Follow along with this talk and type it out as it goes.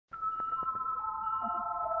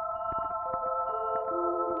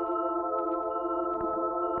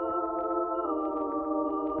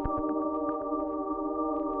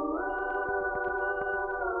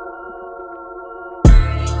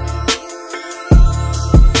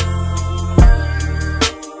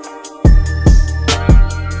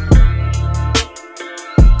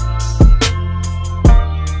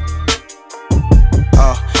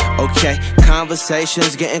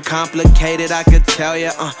Conversations getting complicated, I could tell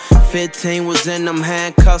ya. 15 was in them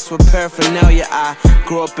handcuffs with paraphernalia. I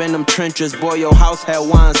grew up in them trenches, boy, your house had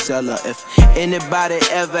wine cellar. If anybody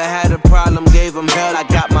ever had a problem, gave them hell. I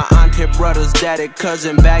got my auntie, brothers, daddy,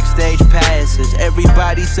 cousin, backstage passes.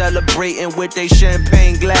 Everybody celebrating with they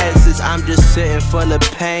champagne glasses. I'm just sitting full of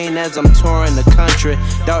pain as I'm touring the country.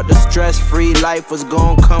 Thought the stress-free life was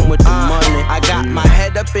gonna come with the money. I got my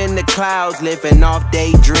head up in the clouds, living off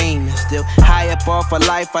daydreaming. Still high up off of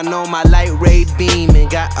life, I know my light ray beaming.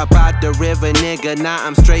 Got up out the river, nigga, now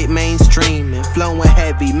I'm straight mainstreaming. Flowing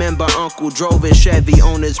heavy, remember uncle drove his Chevy.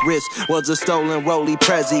 On his wrist was a stolen Rollie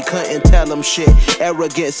Prezi, couldn't tell him shit.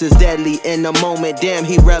 Arrogance is deadly in the moment, damn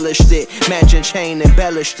he relished it. Matching chain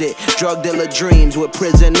embellished it. Drug dealer dreams with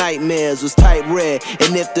prison nightmares was type red.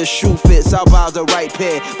 And if the shoe fits, I'll buy the right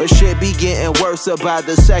pair. But shit be getting worse by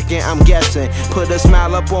the second, I'm guessing. Put a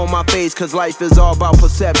smile up on my face, cause life is all about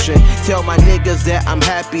perception. Tell my niggas that I'm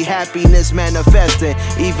happy, happiness manifesting.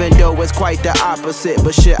 Even though it's quite the opposite,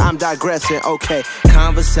 but shit, I'm digressing, okay.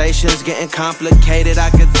 Conversations getting complicated, I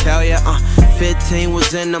could tell ya. 15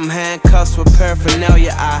 was in them handcuffs with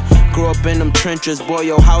paraphernalia. I grew up in them trenches, boy,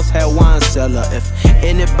 your house had wine cellar. If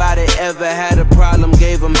anybody ever had a problem,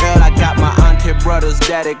 gave them hell. I got my auntie, brothers,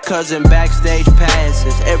 daddy, cousin, backstage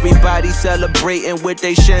passes. Everybody celebrating with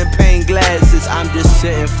they champagne glasses. I'm just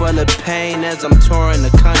sitting full of pain as I'm touring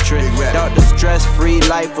the country. Thought the stress-free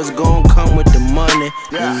life was gonna come with the money.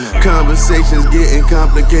 Conversations getting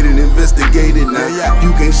complicated, investigated now.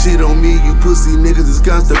 You can't shit on me, you pussy niggas is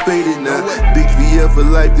constipated now. Big VF for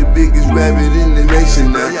life, the biggest rabbit in the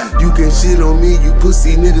nation now. You can't shit on me, you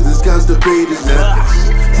pussy niggas is constipated now.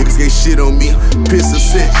 Niggas can't shit on me, piss a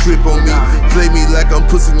set, trip on me. Play me like I'm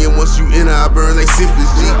pussy, and once you enter, I burn like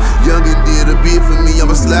syphilis, G. Youngin' did a bid for me,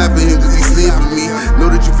 I'ma slide for him cause he slid for me.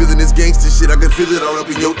 Know that you feelin' this gangster shit, I can feel it all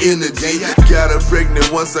up in your energy. Got her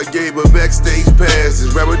pregnant once I gave her backstage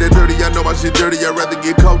passes. Rapper that dirty, I know my shit dirty, I'd rather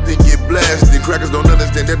get caught than get blasted. Crackers don't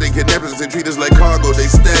understand that they kidnap us and treat us like cargo,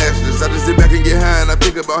 they stash us. I just sit back and get high and I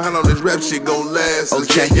think about how long this rap shit gon' last.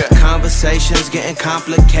 Okay, conversations getting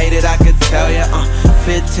complicated, I could tell ya.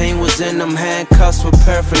 15 was in them handcuffs with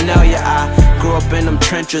paraphernalia. I grew up in them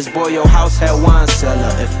trenches, boy, your house had wine cellar.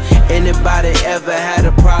 If anybody ever had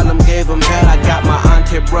a problem, gave them hell. I got my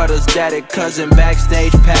auntie, brothers, daddy, cousin,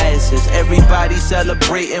 backstage passes. Everybody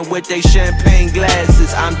celebrating with they champagne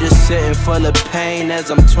glasses. I'm just sitting full of pain as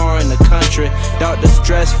I'm touring the country. Thought the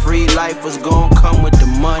stress-free life was gonna come with the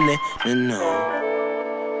money, and no.